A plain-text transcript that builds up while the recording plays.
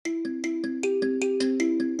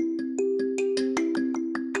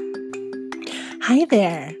Hi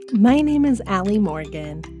there, my name is Allie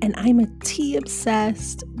Morgan, and I'm a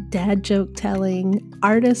tea-obsessed, dad joke-telling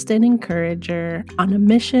artist and encourager on a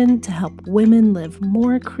mission to help women live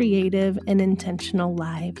more creative and intentional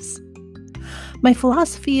lives. My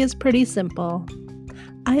philosophy is pretty simple.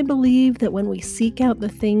 I believe that when we seek out the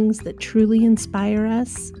things that truly inspire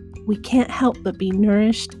us, we can't help but be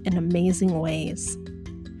nourished in amazing ways.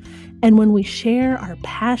 And when we share our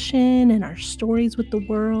passion and our stories with the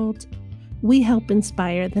world, we help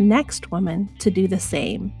inspire the next woman to do the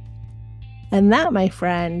same. And that, my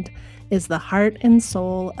friend, is the heart and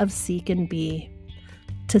soul of Seek and Be.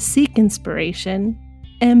 To seek inspiration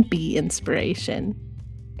and be inspiration.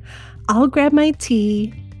 I'll grab my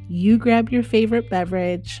tea, you grab your favorite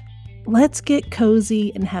beverage. Let's get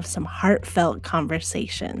cozy and have some heartfelt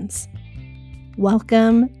conversations.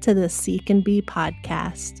 Welcome to the Seek and Be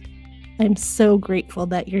podcast. I'm so grateful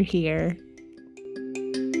that you're here.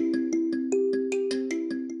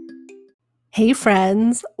 Hey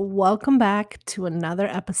friends, welcome back to another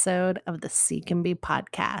episode of the Seek and Be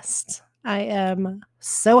podcast. I am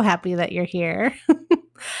so happy that you're here.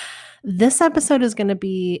 This episode is going to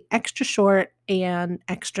be extra short and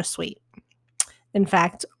extra sweet. In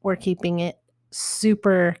fact, we're keeping it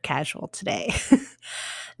super casual today.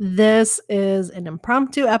 This is an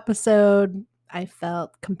impromptu episode. I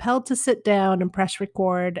felt compelled to sit down and press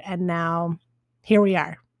record, and now here we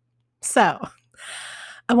are. So,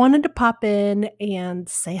 I wanted to pop in and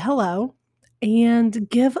say hello and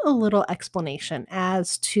give a little explanation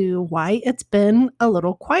as to why it's been a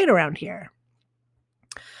little quiet around here.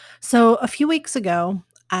 So, a few weeks ago,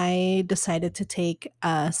 I decided to take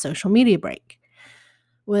a social media break.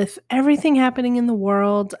 With everything happening in the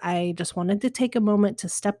world, I just wanted to take a moment to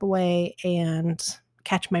step away and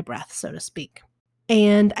catch my breath, so to speak.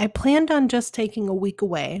 And I planned on just taking a week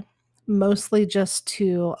away, mostly just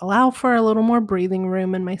to allow for a little more breathing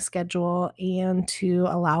room in my schedule and to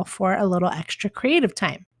allow for a little extra creative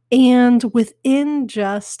time. And within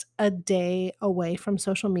just a day away from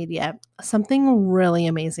social media, something really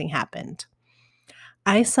amazing happened.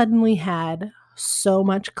 I suddenly had so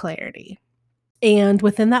much clarity. And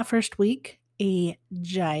within that first week, a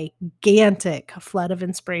gigantic flood of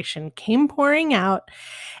inspiration came pouring out,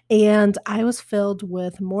 and I was filled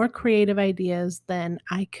with more creative ideas than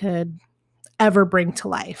I could ever bring to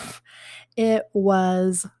life. It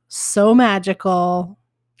was so magical,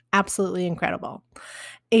 absolutely incredible.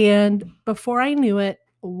 And before I knew it,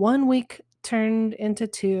 1 week turned into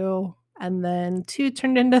 2, and then 2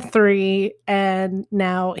 turned into 3, and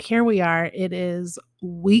now here we are. It is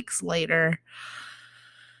weeks later.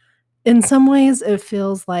 In some ways, it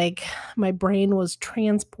feels like my brain was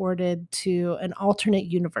transported to an alternate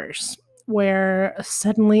universe where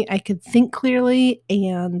suddenly I could think clearly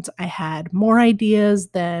and I had more ideas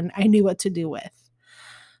than I knew what to do with.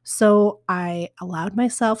 So I allowed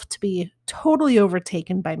myself to be totally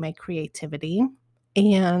overtaken by my creativity.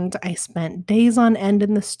 And I spent days on end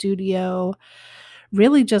in the studio,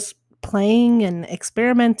 really just playing and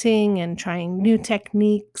experimenting and trying new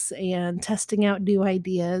techniques and testing out new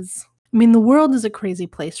ideas. I mean, the world is a crazy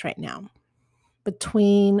place right now.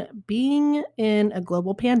 Between being in a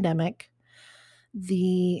global pandemic,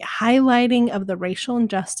 the highlighting of the racial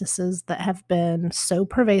injustices that have been so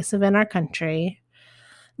pervasive in our country,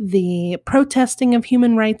 the protesting of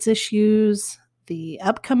human rights issues, the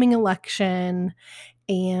upcoming election,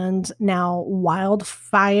 and now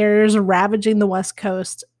wildfires ravaging the West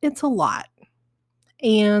Coast, it's a lot.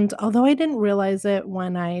 And although I didn't realize it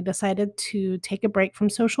when I decided to take a break from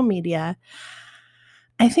social media,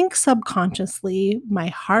 I think subconsciously my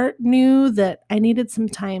heart knew that I needed some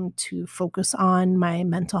time to focus on my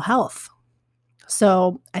mental health.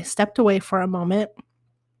 So I stepped away for a moment.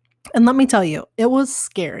 And let me tell you, it was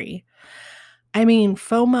scary. I mean,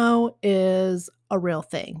 FOMO is a real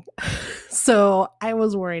thing. So I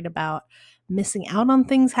was worried about missing out on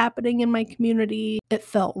things happening in my community. It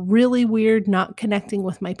felt really weird not connecting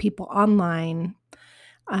with my people online.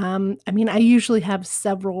 I usually have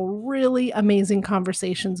several really amazing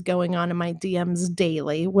conversations going on in my DMs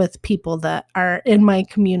daily with people that are in my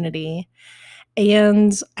community.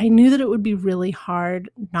 And I knew that it would be really hard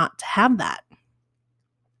not to have that.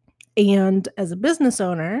 And as a business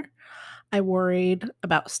owner, I worried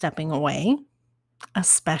about stepping away,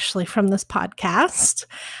 especially from this podcast.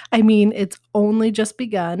 I mean, it's only just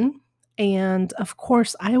begun. And of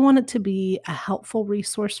course, I want it to be a helpful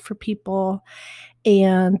resource for people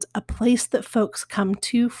and a place that folks come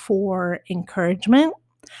to for encouragement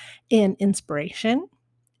and inspiration.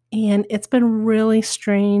 And it's been really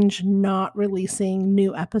strange not releasing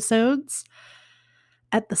new episodes.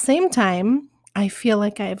 At the same time, I feel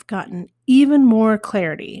like I've gotten even more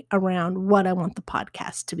clarity around what I want the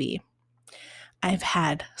podcast to be. I've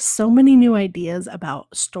had so many new ideas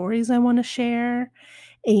about stories I want to share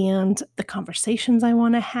and the conversations I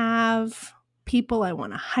want to have, people I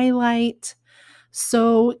want to highlight.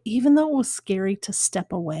 So, even though it was scary to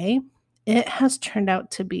step away, it has turned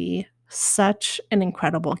out to be such an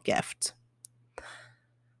incredible gift.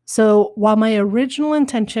 So, while my original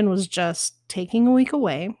intention was just taking a week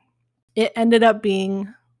away, it ended up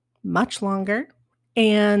being much longer.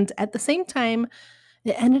 And at the same time,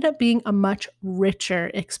 it ended up being a much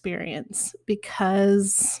richer experience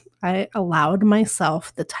because I allowed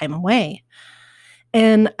myself the time away.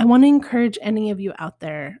 And I want to encourage any of you out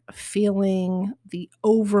there feeling the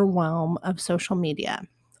overwhelm of social media,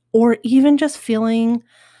 or even just feeling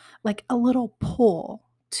like a little pull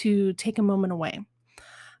to take a moment away.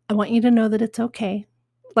 I want you to know that it's okay.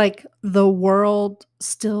 Like, the world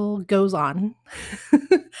still goes on.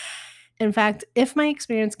 In fact, if my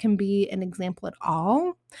experience can be an example at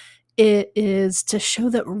all, it is to show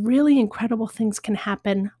that really incredible things can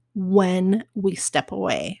happen when we step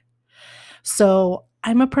away. So,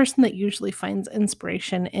 I'm a person that usually finds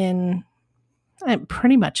inspiration in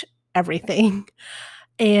pretty much everything.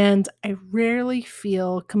 And I rarely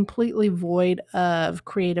feel completely void of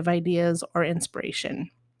creative ideas or inspiration.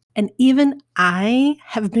 And even I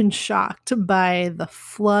have been shocked by the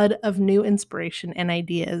flood of new inspiration and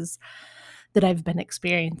ideas that I've been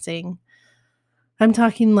experiencing. I'm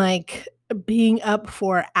talking like being up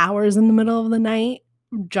for hours in the middle of the night,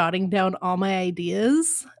 jotting down all my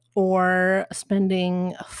ideas, or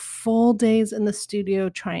spending full days in the studio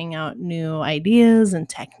trying out new ideas and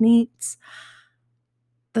techniques.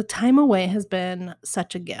 The time away has been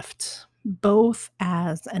such a gift, both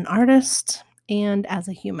as an artist and as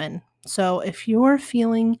a human. So if you're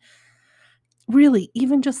feeling really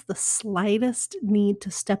even just the slightest need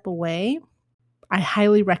to step away, I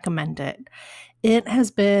highly recommend it. It has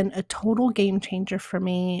been a total game changer for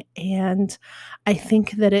me, and I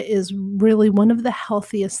think that it is really one of the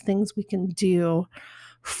healthiest things we can do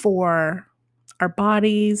for our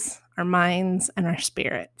bodies, our minds, and our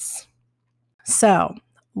spirits. So,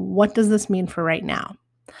 what does this mean for right now?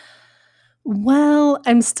 Well,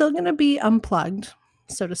 I'm still going to be unplugged,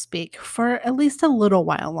 so to speak, for at least a little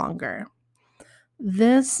while longer.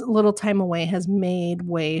 This little time away has made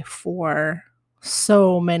way for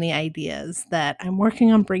so many ideas that I'm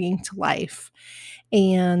working on bringing to life.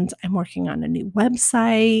 And I'm working on a new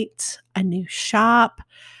website, a new shop,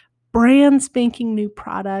 brand spanking new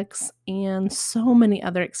products, and so many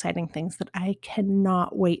other exciting things that I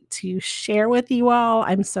cannot wait to share with you all.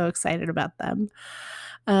 I'm so excited about them.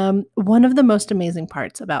 One of the most amazing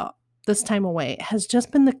parts about this time away has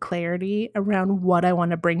just been the clarity around what I want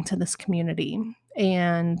to bring to this community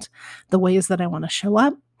and the ways that I want to show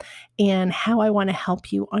up and how I want to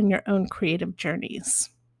help you on your own creative journeys.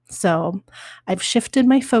 So I've shifted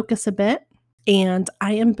my focus a bit, and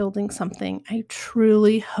I am building something I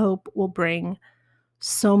truly hope will bring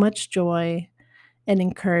so much joy and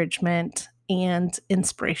encouragement and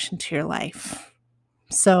inspiration to your life.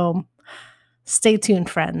 So stay tuned,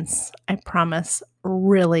 friends. I promise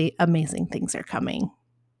really amazing things are coming.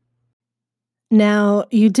 Now,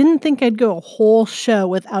 you didn't think I'd go a whole show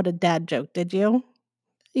without a dad joke, did you?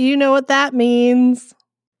 You know what that means.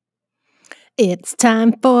 It's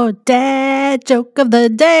time for Dad Joke of the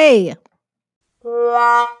Day.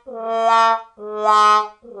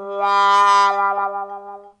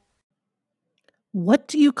 What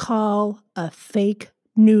do you call a fake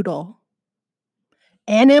noodle?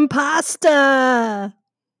 An impasta!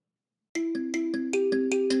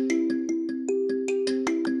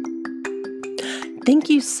 Thank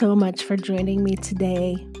you so much for joining me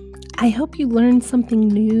today. I hope you learned something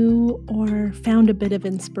new or found a bit of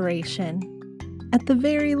inspiration. At the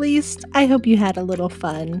very least, I hope you had a little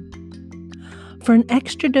fun. For an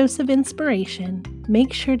extra dose of inspiration,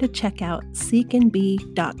 make sure to check out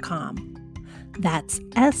seekandbe.com. That's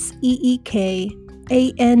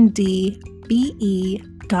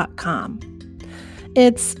SEEKANDBE.com.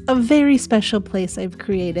 It's a very special place I've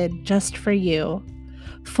created just for you,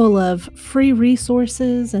 full of free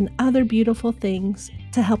resources and other beautiful things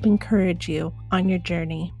to help encourage you on your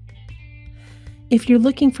journey. If you're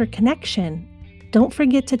looking for connection, don't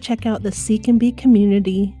forget to check out the Seek and Be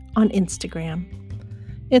community on Instagram.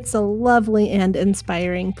 It's a lovely and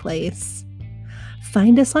inspiring place.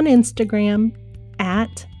 Find us on Instagram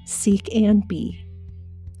at Seek and Be.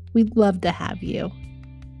 We'd love to have you.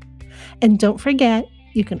 And don't forget,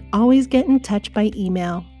 you can always get in touch by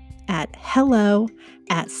email at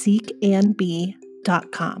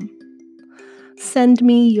hello@seekandbe.com. Send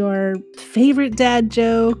me your favorite dad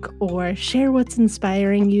joke or share what's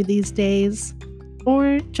inspiring you these days,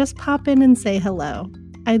 or just pop in and say hello.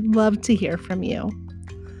 I'd love to hear from you.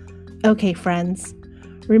 Okay, friends,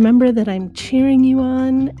 remember that I'm cheering you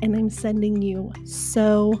on and I'm sending you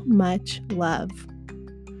so much love.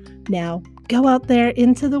 Now, go out there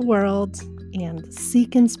into the world and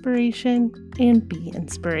seek inspiration and be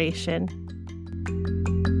inspiration.